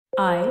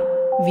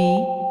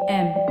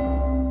IVM.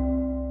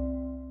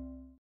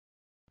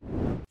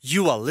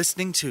 You are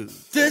listening to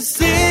The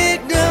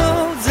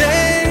Signal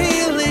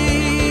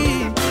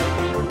Daily.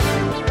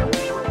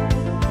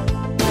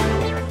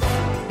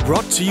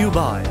 Brought to you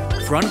by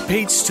Front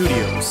Page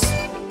Studios.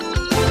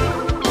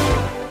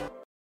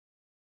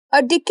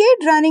 A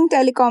decade-running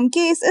telecom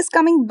case is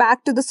coming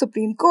back to the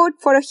Supreme Court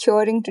for a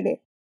hearing today.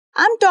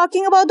 I'm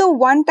talking about the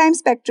one-time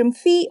spectrum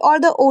fee or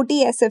the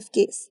OTSF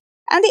case.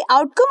 And the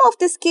outcome of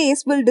this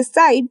case will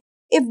decide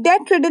if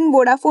debt-ridden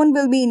Vodafone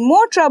will be in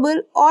more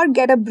trouble or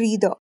get a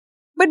breather.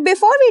 But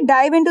before we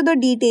dive into the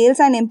details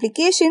and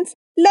implications,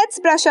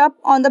 let's brush up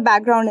on the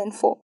background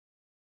info.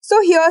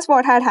 So here's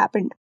what had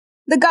happened.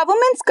 The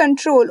government's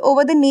control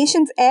over the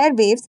nation's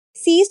airwaves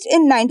ceased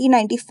in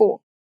 1994.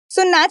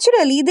 So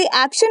naturally, the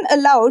action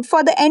allowed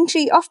for the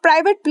entry of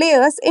private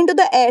players into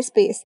the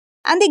airspace,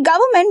 and the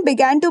government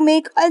began to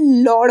make a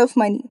lot of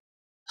money.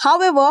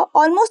 However,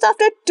 almost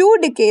after 2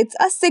 decades,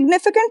 a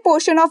significant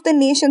portion of the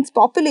nation's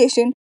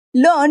population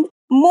learned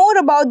more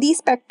about these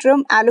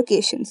spectrum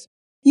allocations.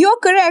 You're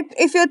correct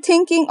if you're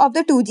thinking of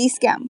the 2G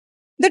scam.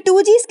 The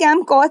 2G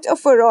scam caused a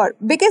furore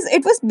because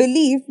it was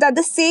believed that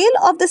the sale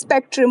of the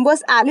spectrum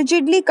was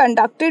allegedly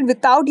conducted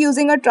without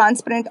using a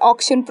transparent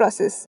auction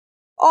process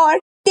or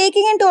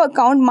taking into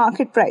account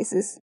market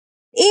prices.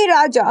 A.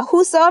 Raja,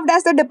 who served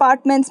as the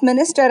department's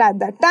minister at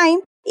that time,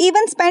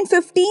 even spent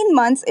 15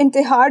 months in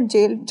Tihar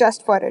jail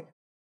just for it.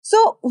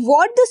 So,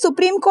 what the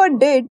Supreme Court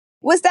did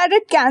was that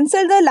it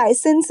cancelled the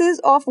licenses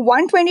of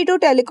 122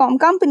 telecom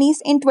companies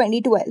in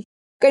 2012,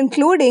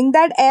 concluding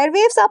that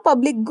airwaves are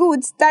public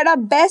goods that are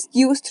best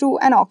used through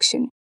an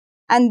auction.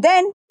 And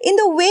then, in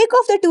the wake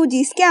of the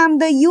 2G scam,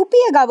 the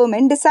UPA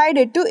government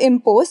decided to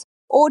impose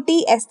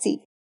OTSC.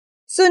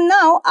 So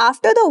now,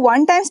 after the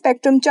one-time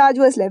spectrum charge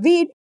was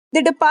levied,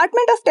 the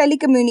Department of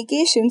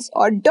Telecommunications,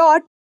 or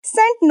DOT,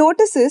 sent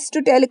notices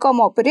to telecom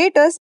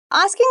operators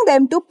asking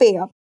them to pay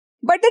up.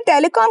 But the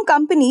telecom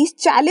companies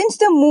challenged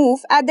the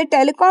move at the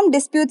Telecom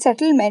Dispute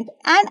Settlement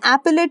and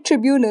Appellate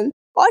Tribunal,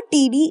 or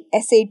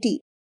TDSAT.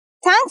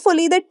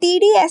 Thankfully, the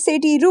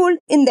TDSAT ruled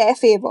in their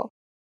favor.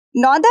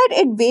 Not that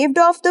it waived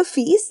off the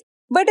fees,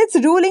 but its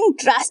ruling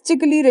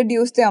drastically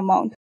reduced the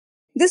amount.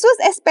 This was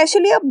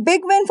especially a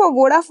big win for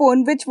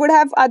Vodafone, which would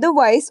have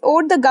otherwise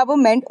owed the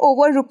government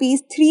over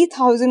rupees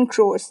 3,000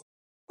 crores.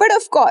 But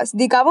of course,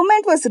 the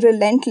government was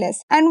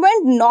relentless and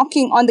went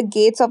knocking on the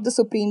gates of the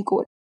Supreme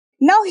Court.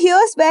 Now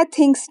here's where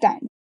things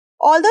stand.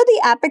 Although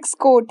the Apex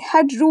Court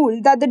had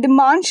ruled that the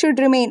demand should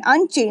remain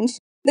unchanged,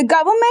 the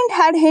government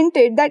had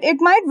hinted that it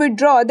might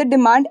withdraw the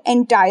demand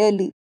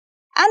entirely.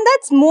 And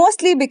that's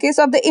mostly because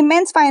of the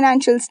immense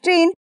financial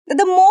strain that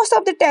the most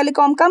of the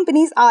telecom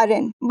companies are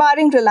in,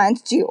 barring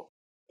Reliance Jio.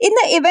 In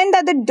the event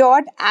that the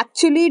DOT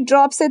actually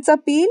drops its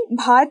appeal,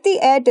 Bharti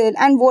Airtel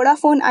and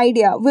Vodafone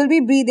Idea will be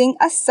breathing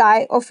a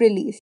sigh of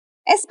relief.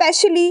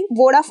 Especially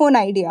Vodafone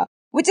Idea,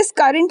 which is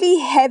currently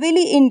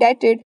heavily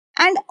indebted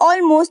and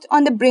almost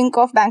on the brink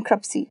of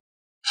bankruptcy.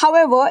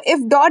 However,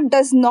 if DOT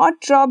does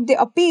not drop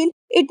the appeal,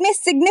 it may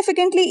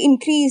significantly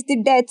increase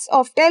the debts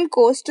of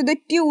telcos to the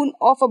tune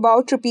of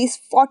about rupees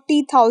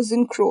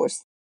 40,000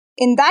 crores.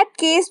 In that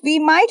case, we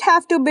might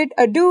have to bid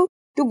adieu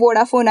to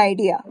Vodafone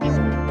Idea.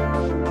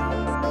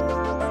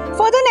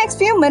 For the next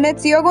few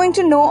minutes, you're going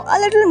to know a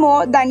little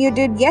more than you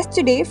did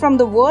yesterday from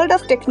the world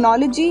of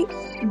technology,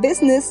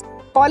 business,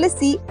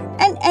 policy,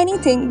 and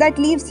anything that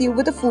leaves you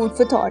with a food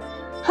for thought.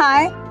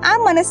 Hi,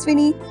 I'm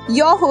Manaswini,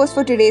 your host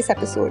for today's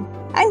episode.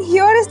 And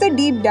here is the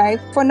deep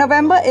dive for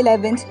November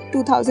 11th,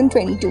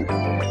 2022.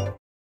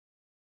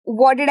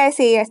 What did I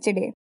say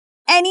yesterday?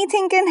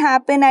 Anything can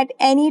happen at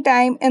any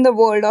time in the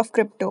world of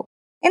crypto.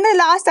 In the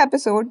last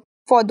episode,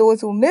 for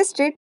those who missed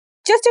it,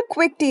 just a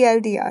quick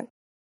TLDR.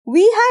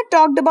 We had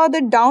talked about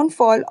the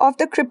downfall of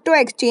the crypto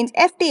exchange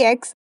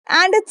FTX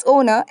and its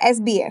owner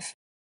SBF.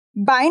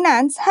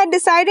 Binance had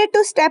decided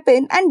to step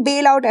in and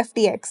bail out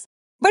FTX.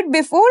 But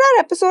before our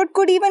episode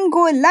could even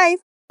go live,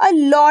 a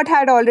lot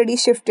had already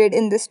shifted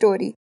in this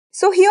story.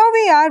 So here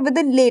we are with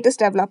the latest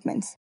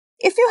developments.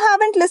 If you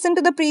haven't listened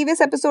to the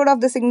previous episode of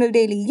The Signal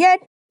Daily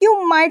yet,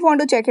 you might want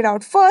to check it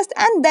out first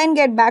and then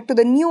get back to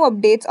the new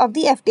updates of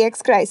the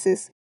FTX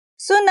crisis.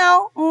 So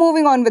now,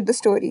 moving on with the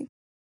story.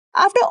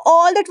 After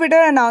all the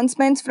Twitter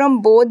announcements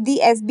from both the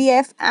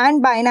SBF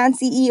and Binance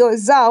CEO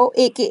Zhao,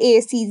 aka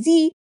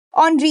CZ,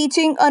 on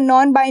reaching a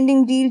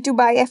non-binding deal to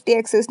buy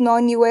FTX's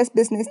non-US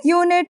business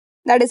unit,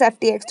 that is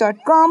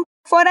FTX.com,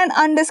 for an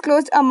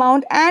undisclosed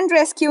amount and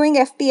rescuing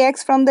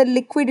FTX from the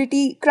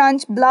liquidity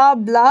crunch blah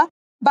blah,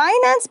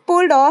 Binance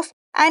pulled off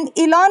an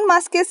Elon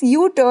Musk's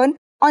U-turn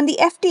on the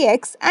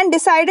FTX and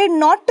decided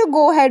not to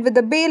go ahead with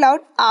the bailout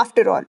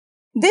after all.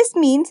 This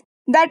means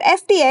that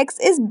FTX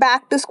is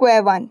back to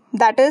square one,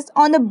 that is,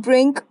 on the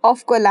brink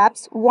of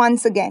collapse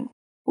once again.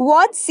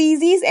 What's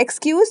CZ's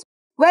excuse?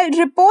 Well,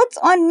 reports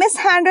on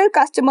mishandled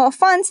customer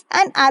funds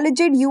and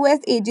alleged US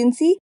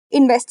agency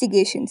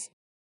investigations.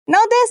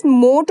 Now there's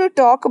more to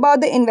talk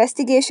about the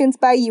investigations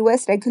by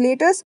US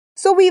regulators,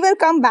 so we will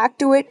come back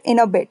to it in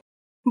a bit.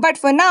 But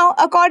for now,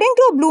 according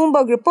to a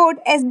Bloomberg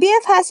report,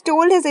 SBF has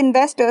told his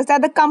investors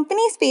that the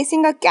company is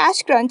facing a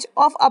cash crunch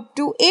of up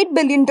to $8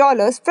 billion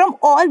from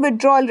all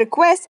withdrawal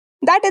requests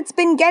that it's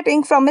been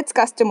getting from its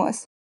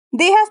customers.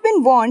 They have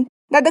been warned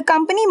that the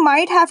company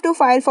might have to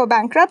file for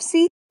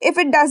bankruptcy if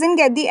it doesn't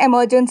get the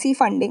emergency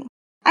funding.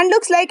 And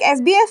looks like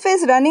SBF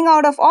is running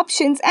out of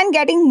options and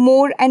getting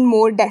more and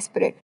more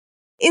desperate.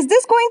 Is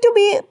this going to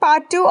be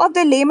part 2 of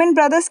the Lehman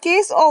Brothers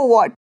case or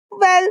what?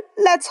 Well,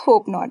 let's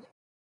hope not.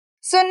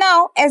 So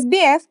now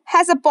SBF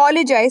has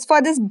apologized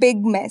for this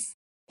big mess.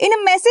 In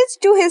a message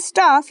to his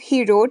staff,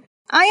 he wrote,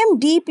 "I am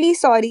deeply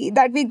sorry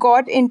that we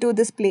got into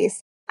this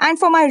place and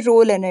for my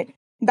role in it.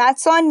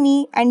 That's on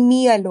me and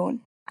me alone.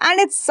 And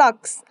it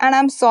sucks and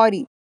I'm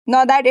sorry.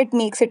 Not that it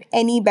makes it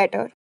any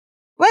better."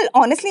 Well,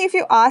 honestly, if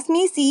you ask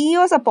me,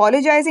 CEOs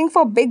apologizing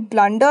for big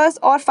blunders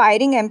or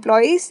firing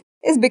employees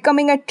is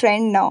becoming a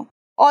trend now.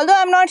 Although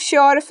I'm not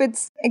sure if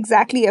it's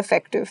exactly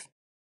effective.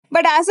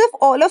 But as if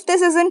all of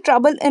this isn't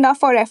trouble enough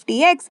for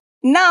FTX,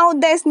 now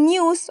there's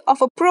news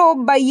of a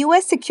probe by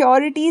US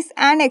Securities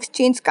and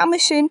Exchange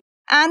Commission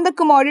and the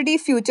Commodity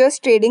Futures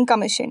Trading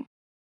Commission.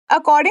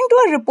 According to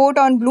a report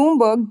on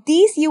Bloomberg,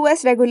 these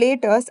US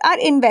regulators are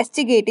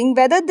investigating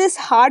whether this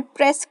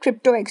hard-pressed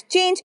crypto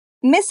exchange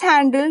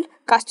mishandled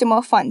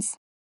customer funds.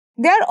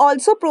 They are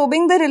also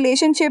probing the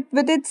relationship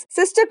with its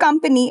sister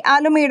company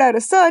Alameda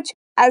Research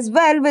as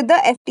well with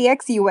the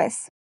FTX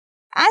US.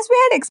 As we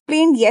had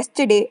explained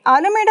yesterday,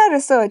 Alameda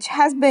Research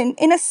has been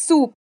in a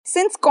soup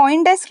since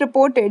CoinDesk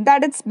reported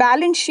that its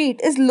balance sheet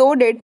is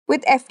loaded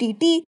with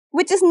FTT,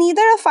 which is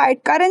neither a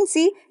fiat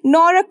currency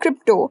nor a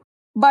crypto,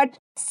 but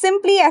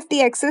simply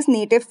FTX's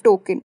native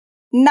token.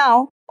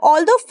 Now,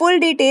 although full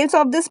details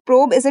of this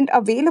probe isn't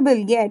available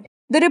yet,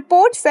 the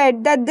report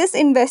said that this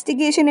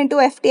investigation into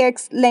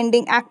FTX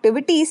lending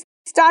activities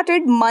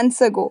started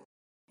months ago.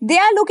 They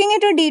are looking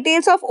into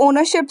details of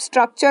ownership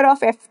structure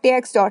of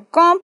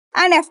FTX.com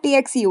and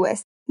FTX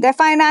US, their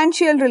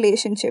financial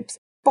relationships,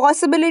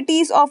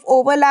 possibilities of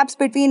overlaps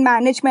between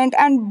management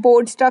and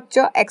board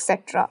structure,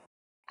 etc.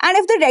 And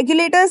if the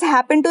regulators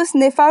happen to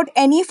sniff out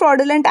any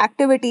fraudulent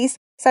activities,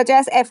 such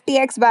as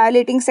FTX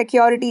violating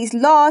securities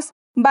laws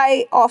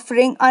by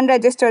offering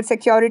unregistered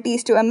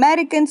securities to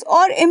Americans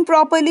or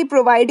improperly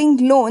providing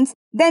loans,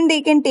 then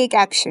they can take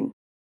action.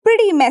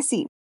 Pretty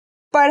messy.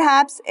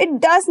 Perhaps it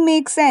does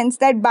make sense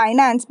that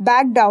Binance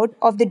backed out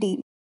of the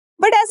deal.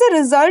 But as a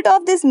result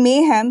of this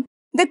mayhem,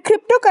 the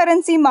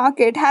cryptocurrency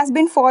market has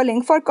been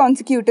falling for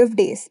consecutive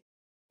days.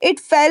 It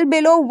fell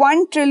below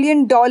 $1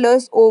 trillion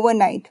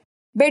overnight.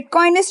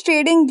 Bitcoin is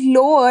trading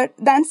lower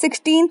than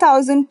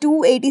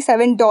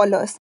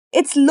 $16,287,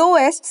 its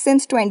lowest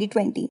since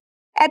 2020.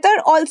 Ether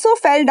also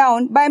fell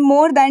down by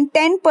more than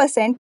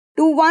 10%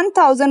 to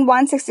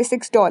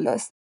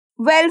 $1,166.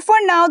 Well, for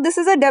now, this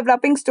is a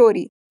developing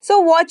story. So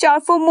watch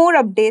out for more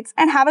updates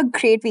and have a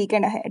great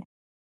weekend ahead.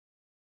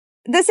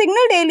 The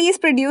Signal Daily is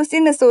produced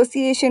in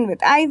association with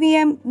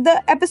IVM.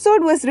 The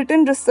episode was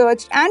written,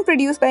 researched and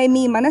produced by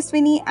me,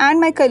 Manaswini, and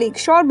my colleague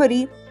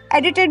Shorbury,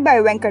 edited by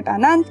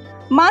Venkatanand,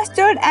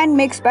 mastered and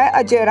mixed by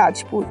Ajay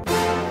Rajput.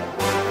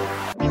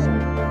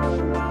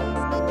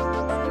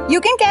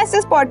 You can catch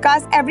this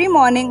podcast every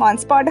morning on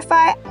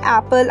Spotify,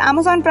 Apple,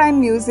 Amazon Prime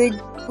Music,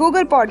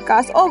 Google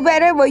Podcasts, or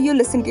wherever you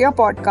listen to your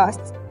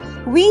podcasts.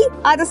 We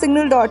are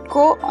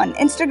thesignal.co on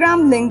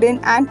Instagram,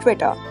 LinkedIn, and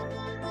Twitter.